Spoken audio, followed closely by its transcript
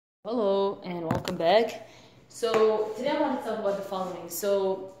Hello and welcome back. So today I want to talk about the following.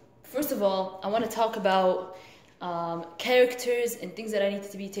 So first of all, I want to talk about characters and things that I need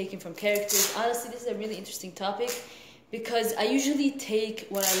to be taken from characters. Honestly, this is a really interesting topic because I usually take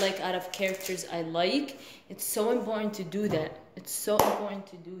what I like out of characters I like. It's so important to do that. It's so important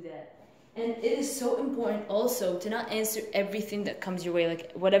to do that. And it is so important also to not answer everything that comes your way.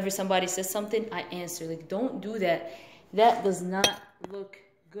 Like whatever somebody says something, I answer. Like don't do that. That does not look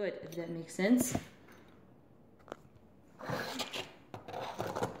good, if that makes sense.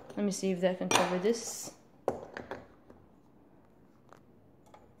 Let me see if that can cover this.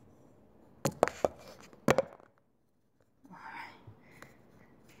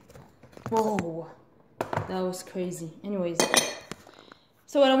 Whoa, that was crazy. Anyways,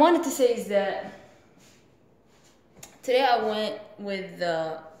 so what I wanted to say is that today I went with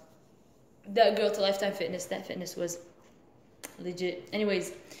that girl to Lifetime Fitness. That fitness was legit.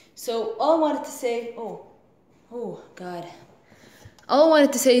 Anyways, so all I wanted to say, oh God. All I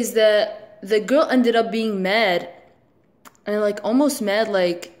wanted to say is that the girl ended up being mad, and like almost mad,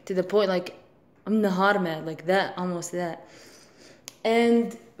 like to the point like I'm nahar mad, like that, almost that.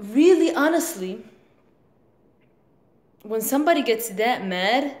 And really, honestly, when somebody gets that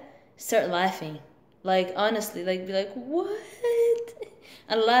mad, start laughing. Like honestly, like be like, what?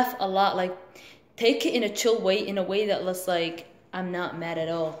 And laugh a lot. Like take it in a chill way, in a way that looks like I'm not mad at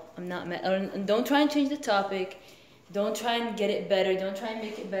all. I'm not mad. And don't try and change the topic. Don't try and get it better. Don't try and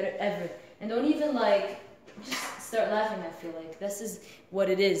make it better ever. And don't even like just start laughing. I feel like this is what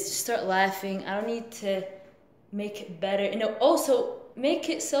it is. Just start laughing. I don't need to make it better. And also make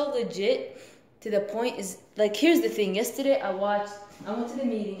it so legit to the point is like, here's the thing. Yesterday I went to the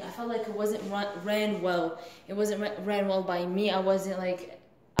meeting. I felt like it wasn't ran well. It wasn't ran well by me. I wasn't like,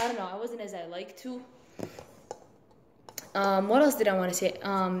 I don't know. I wasn't as I like to. What else did I want to say?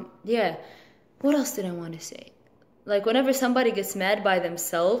 Yeah. What else did I want to say? Like whenever somebody gets mad by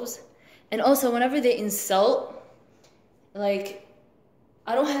themselves, and also whenever they insult, like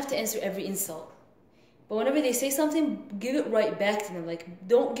I don't have to answer every insult. But whenever they say something, give it right back to them. Like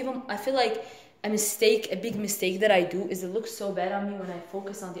don't give them. I feel like a big mistake that I do is it looks so bad on me when I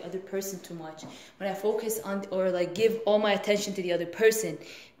focus on the other person too much. When I focus on or like give all my attention to the other person.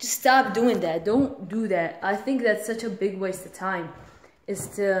 Just stop doing that. Don't do that. I think that's such a big waste of time. Is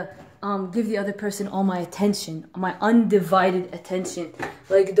to give the other person all my attention, my undivided attention.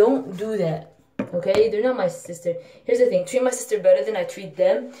 Like don't do that. Okay? They're not my sister. Here's the thing. Treat my sister better than I treat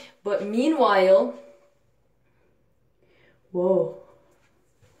them. But meanwhile, whoa.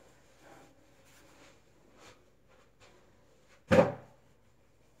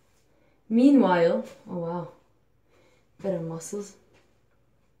 Meanwhile, oh wow, better muscles.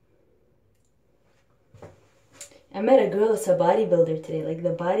 I met a girl that's a bodybuilder today, like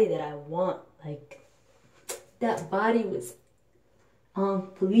the body that I want. Like that body was on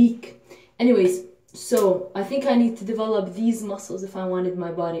fleek. Anyways, so I think I need to develop these muscles if I wanted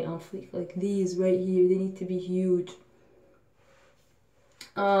my body on fleek. Like these right here, they need to be huge.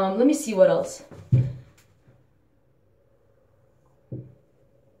 Let me see what else.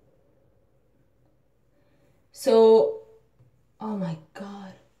 So, oh my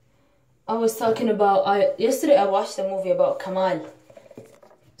God. I was talking about, yesterday I watched a movie about Kamal.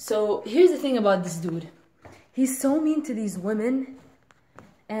 So, here's the thing about this dude. He's so mean to these women.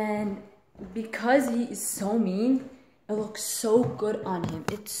 And because he is so mean, it looks so good on him.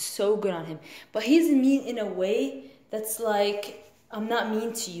 It's so good on him. But he's mean in a way that's like, I'm not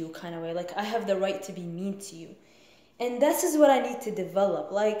mean to you kind of way. Like, I have the right to be mean to you. And this is what I need to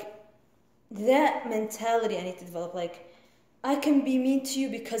develop. Like, that mentality I need to develop. Like, I can be mean to you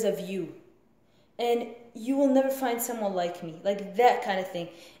because of you. And you will never find someone like me. Like, that kind of thing.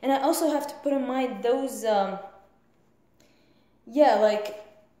 And I also have to put in mind those, yeah, like,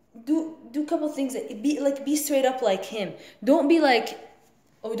 do a couple things. Be straight up like him. Don't be like,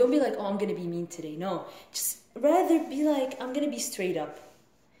 oh, I'm gonna be mean today. No. Just rather be like, I'm gonna be straight up.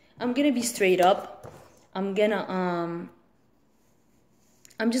 I'm gonna be straight up. I'm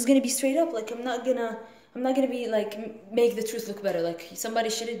just gonna be straight up. Like I'm not gonna be like make the truth look better. Like somebody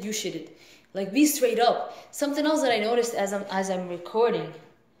shitted, you shitted. Like be straight up. Something else that I noticed as I'm recording,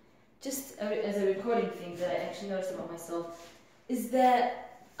 just as a recording thing that I actually noticed about myself, is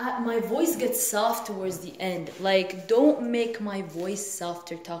that my voice gets soft towards the end. Like don't make my voice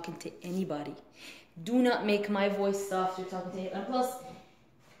softer talking to anybody. Do not make my voice softer talking to anybody. And plus,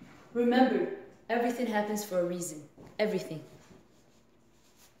 remember, everything happens for a reason. Everything.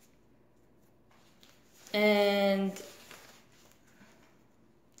 And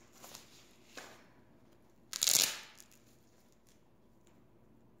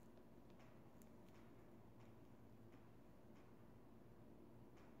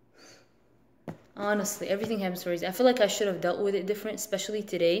Honestly, everything happens for a reason. I feel like I should have dealt with it different, especially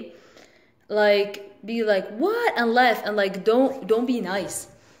today. Like, be like, what? And laugh, and like, don't be nice.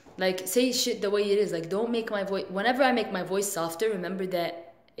 Like, say shit the way it is. Like, don't make my voice, whenever I make my voice softer, remember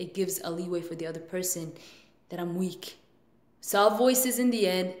that it gives a leeway for the other person that I'm weak. Soft voices in the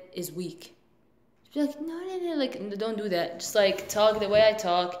end is weak. Just be like, no, like, don't do that. Just like, talk the way I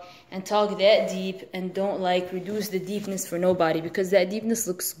talk, and talk that deep, and don't like reduce the deepness for nobody, because that deepness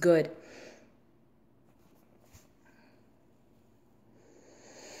looks good.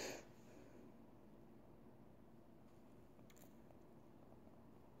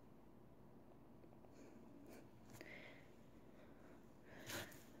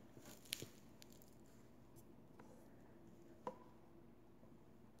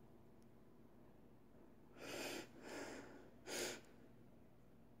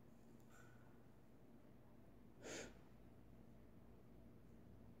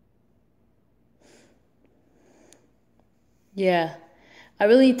 Yeah, I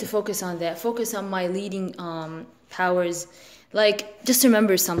really need to focus on that. Focus on my leading powers. Like, just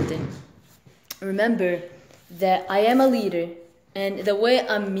remember something. Remember that I am a leader, and the way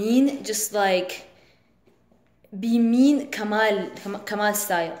I'm mean, just like be mean Kamal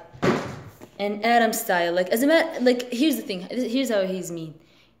style and Adam style. Like, as a matter, like, here's the thing. Here's how he's mean.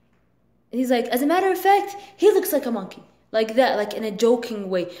 He's like, as a matter of fact, he looks like a monkey. Like that, like in a joking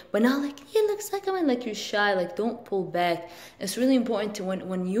way. But not like, he looks like a man, like you're shy. Like, don't pull back. It's really important to,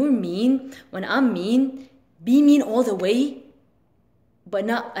 when you're mean, when I'm mean, be mean all the way. But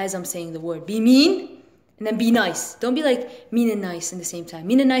not as I'm saying the word. Be mean, and then be nice. Don't be like mean and nice in the same time.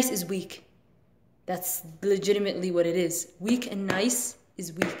 Mean and nice is weak. That's legitimately what it is. Weak and nice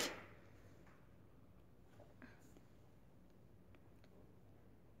is weak.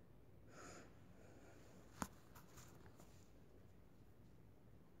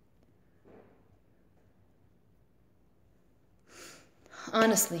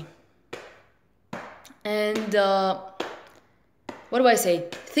 Honestly. And what do I say?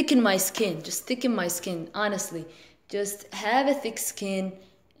 Thicken my skin. Just thicken my skin. Honestly, just have a thick skin,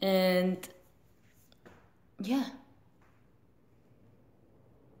 and yeah.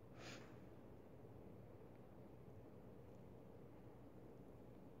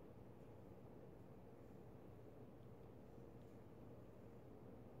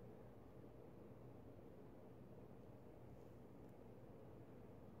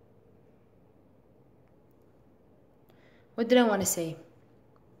 What did I want to say?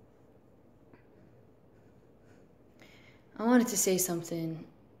 I wanted to say something.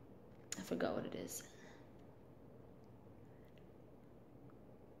 I forgot what it is.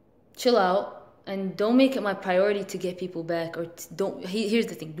 Chill out, and don't make it my priority to get people back, or don't. Here's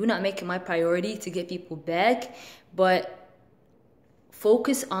the thing: do not make it my priority to get people back, but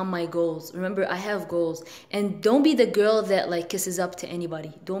focus on my goals. Remember, I have goals, and don't be the girl that like kisses up to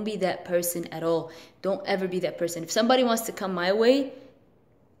anybody. Don't be that person at all. Don't ever be that person. If somebody wants to come my way,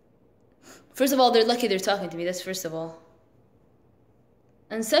 first of all, they're lucky they're talking to me. That's first of all.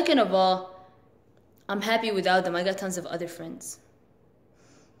 And second of all, I'm happy without them. I got tons of other friends.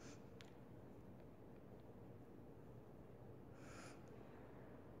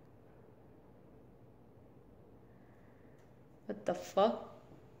 What the fuck?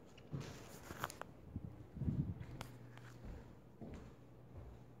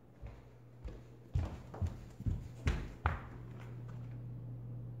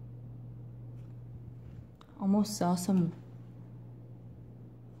 Almost saw some.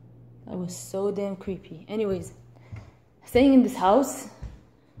 That was so damn creepy. Anyways, staying in this house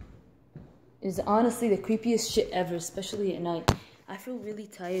is honestly the creepiest shit ever, especially at night. I feel really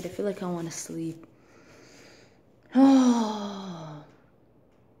tired. I feel like I want to sleep. Oh.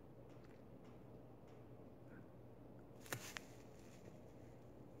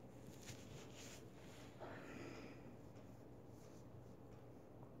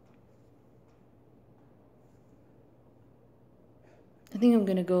 I think I'm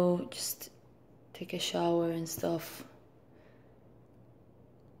gonna go just take a shower and stuff.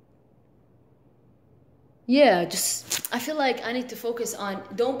 Yeah, just I feel like I need to focus on,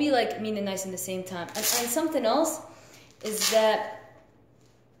 don't be like mean and nice in the same time. And something else is that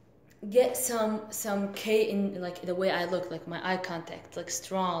get some K in like the way I look, like my eye contact, like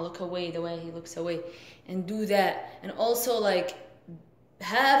strong, look away the way he looks away, and do that. And also like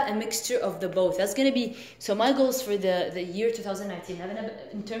have a mixture of the both. That's gonna be, so my goals for the year 2019, having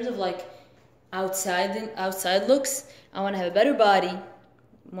in terms of like outside looks, I want to have a better body,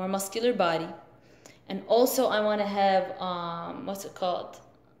 more muscular body, and also I want to have what's it called?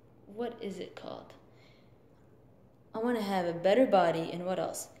 What is it called? I want to have a better body, and what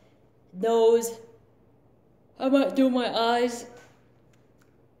else? Nose, I might do my eyes.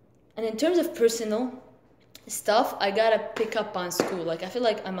 And in terms of personal stuff, I gotta pick up on school. Like, I feel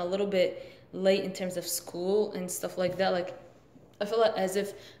like I'm a little bit late in terms of school and stuff like that. Like, I feel like as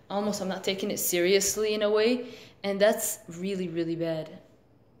if almost I'm not taking it seriously in a way. And that's really, really bad.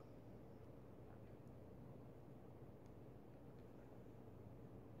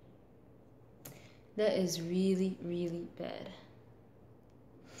 That is really, really bad.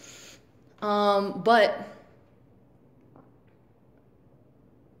 But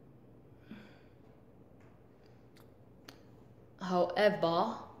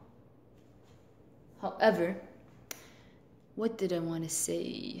however, what did I want to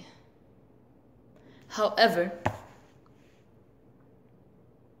say? However,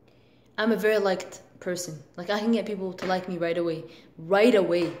 I'm a very liked person. Like, I can get people to like me right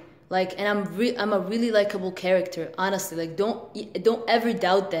away. Like, and I'm a really likable character, honestly. Like, don't ever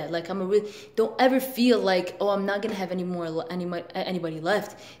doubt that. Like, don't ever feel like, oh, I'm not gonna have anybody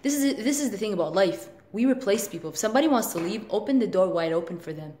left. This is the thing about life. We replace people. If somebody wants to leave, open the door wide open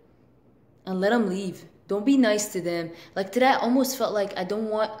for them, and let them leave. Don't be nice to them. Like, today, I almost felt like I don't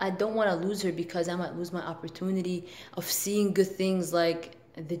want to lose her because I might lose my opportunity of seeing good things like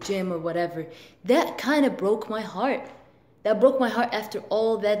the gym or whatever. That kind of broke my heart. That broke my heart after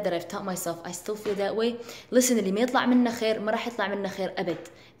all that I've taught myself. I still feel that way. Listen, اللي ما يطلع منا خير ما راح يطلع منا خير أبد.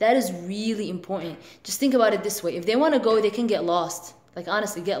 That is really important. Just think about it this way. If they want to go, they can get lost. Like,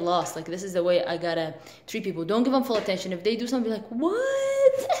 honestly, get lost. Like, this is the way I gotta treat people. Don't give them full attention. If they do something, be like,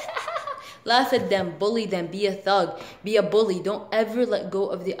 what? Laugh at them, bully them, be a thug, be a bully. Don't ever let go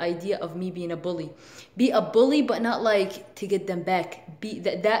of the idea of me being a bully. Be a bully, but not like to get them back.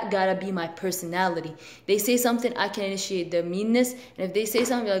 That gotta be my personality. They say something, I can initiate the meanness, and if they say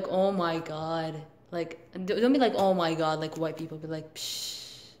something, be like, oh my god. Like, don't be like, oh my god, like white people. Be like,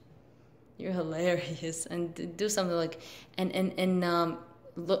 psh, you're hilarious, and do something like,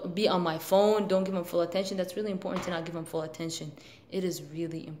 be on my phone. Don't give them full attention. That's really important to not give them full attention. It is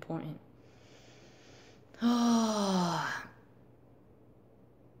really important.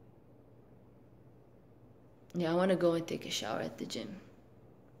 Yeah, I want to go and take a shower at the gym.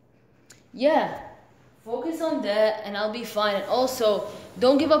 Yeah, focus on that and I'll be fine. And also,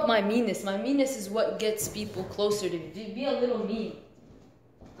 don't give up my meanness. My meanness is what gets people closer to me. Be a little mean.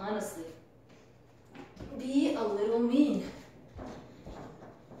 Honestly. Be a little mean.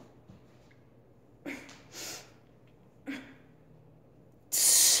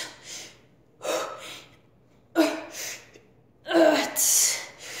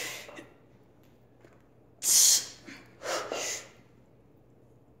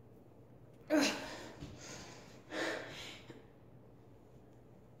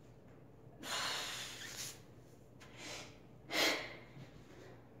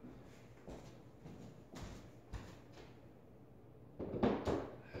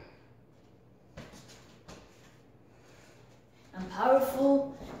 I'm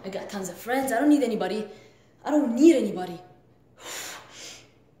powerful. I got tons of friends. I don't need anybody. I don't need anybody.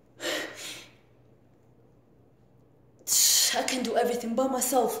 I can do everything by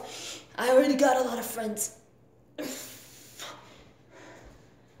myself. I already got a lot of friends.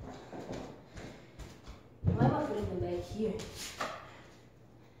 Why am I putting them back here?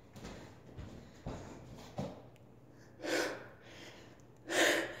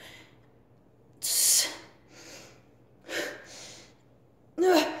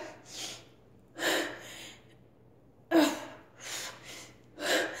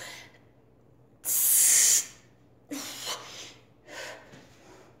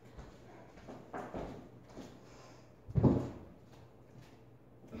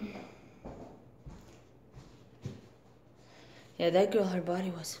 Yeah, that girl, her body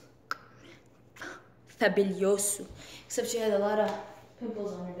was fabuloso. Except she had a lot of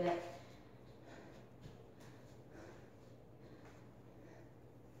pimples on her back.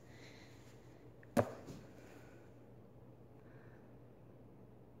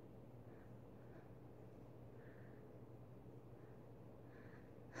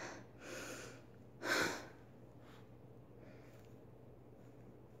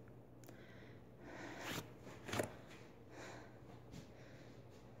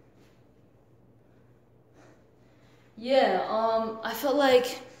 Yeah, I felt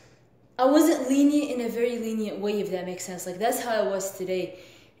like I wasn't lenient in a very lenient way, if that makes sense. Like, that's how I was today.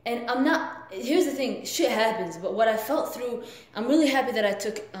 And I'm not, here's the thing, shit happens, but what I felt through, I'm really happy that I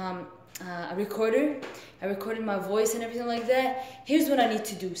took a recorder. I recorded my voice and everything like that. Here's what I need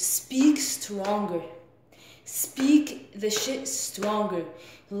to do. Speak stronger. Speak the shit stronger.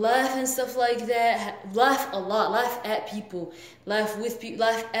 laugh and stuff like that. Laugh a lot. Laugh at people. Laugh with people.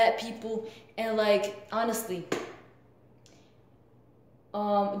 Laugh at people. And like, honestly,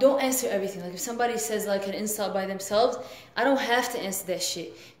 don't answer everything. Like if somebody says like an insult by themselves, I don't have to answer that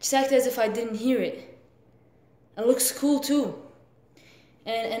shit. Just act as if I didn't hear it. It looks cool too.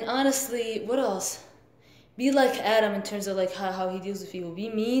 And honestly, what else? Be like Adam in terms of like how he deals with people. Be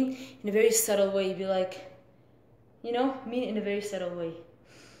mean in a very subtle way. Be like, you know, mean in a very subtle way.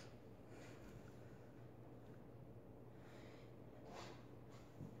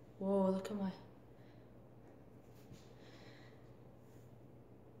 Whoa, look at my...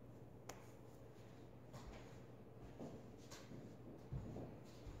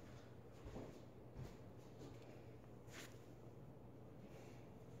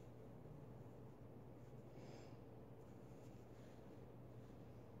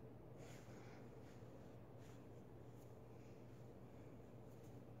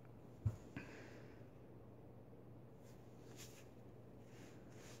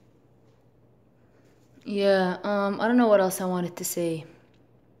 Yeah, I don't know what else I wanted to say.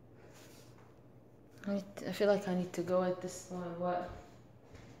 I feel like I need to go at this point. What?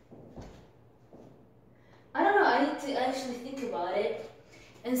 I don't know. I need to actually think about it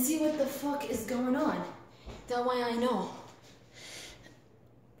and see what the fuck is going on. That way I know.